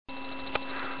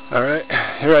Alright,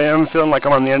 here I am feeling like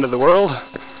I'm on the end of the world,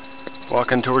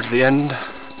 walking towards the end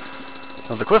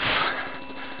of the cliff.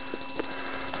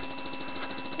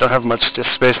 Don't have much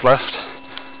space left.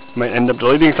 Might end up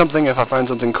deleting something if I find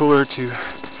something cooler to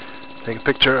take a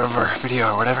picture of or video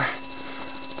or whatever.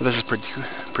 But this is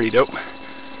pretty dope.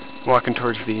 I'm walking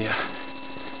towards the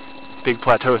big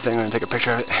plateau thing. I'm going to take a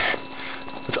picture of it.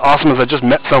 What's awesome is I just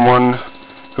met someone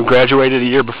who graduated a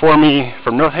year before me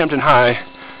from Northampton High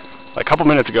like a couple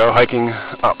minutes ago, hiking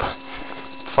up.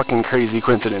 Fucking crazy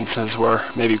coincidences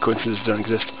where maybe coincidences don't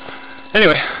exist.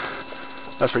 Anyway,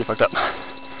 that's pretty fucked up.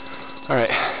 Alright,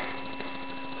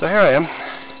 so here I am,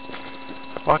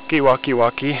 walkie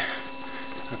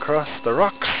across the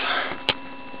rocks.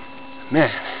 Man,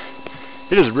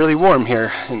 it is really warm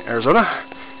here in Arizona,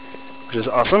 which is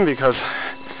awesome because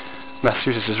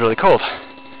Massachusetts is really cold.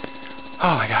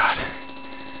 Oh my god.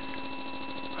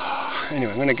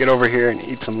 Anyway, I'm going to get over here and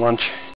eat some lunch.